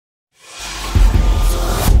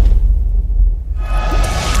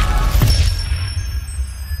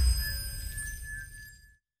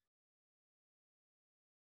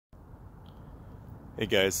Hey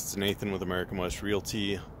guys, it's Nathan with American West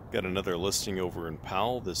Realty. Got another listing over in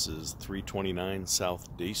Powell. This is 329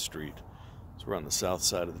 South Day Street. So we're on the south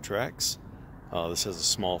side of the tracks. This has a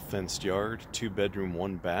small fenced yard, 2-bedroom,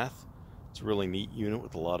 1-bath. It's a really neat unit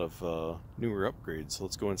with a lot of newer upgrades. So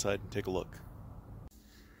let's go inside and take a look.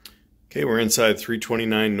 Okay, we're inside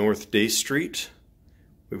 329 North Day Street.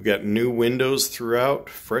 We've got new windows throughout,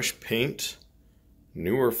 fresh paint,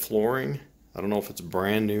 newer flooring. I don't know if it's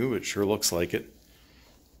brand new, it sure looks like it.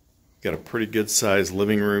 Got a pretty good sized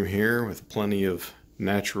living room here with plenty of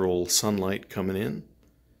natural sunlight coming in.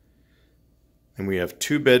 And we have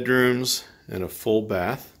 2 bedrooms and a full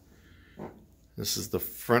bath. This is the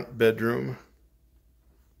front bedroom.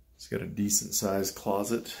 It's got a decent sized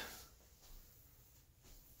closet.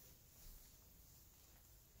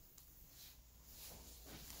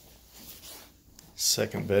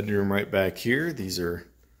 Second bedroom right back here. These are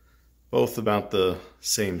both about the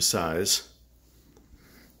same size.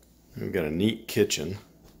 We've got a neat kitchen.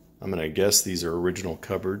 I'm going to guess these are original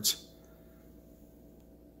cupboards.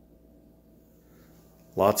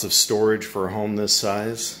 Lots of storage for a home this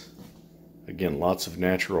size. Again, lots of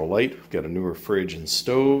natural light. We've got a newer fridge and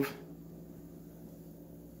stove.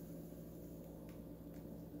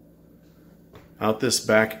 Out this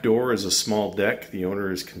back door is a small deck. The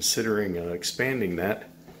owner is considering expanding that.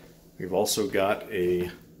 We've also got a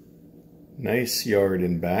nice yard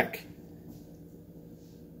in back.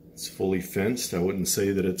 It's fully fenced. I wouldn't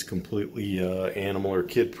say that it's completely animal or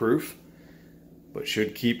kid proof, but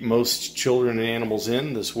should keep most children and animals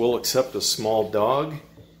in. This will accept a small dog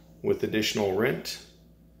with additional rent.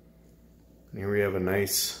 And here we have a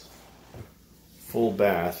nice full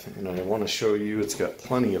bath, and I want to show you it's got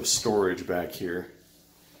plenty of storage back here.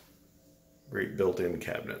 Great built-in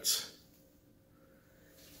cabinets.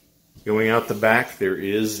 Going out the back, there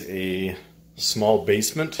is a small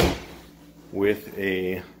basement with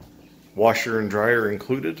a washer and dryer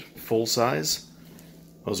included, full size.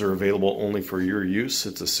 Those are available only for your use.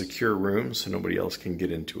 It's a secure room, so nobody else can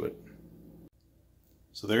get into it.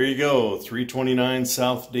 So there you go, 329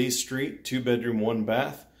 South Day Street, 2-bedroom,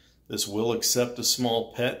 1-bath. This will accept a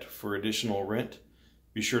small pet for additional rent.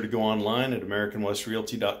 Be sure to go online at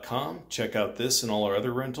AmericanWestRealty.com. Check out this and all our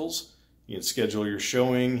other rentals. You can schedule your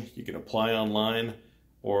showing, you can apply online,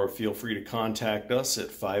 or feel free to contact us at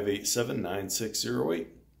 587-9608.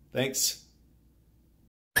 Thanks.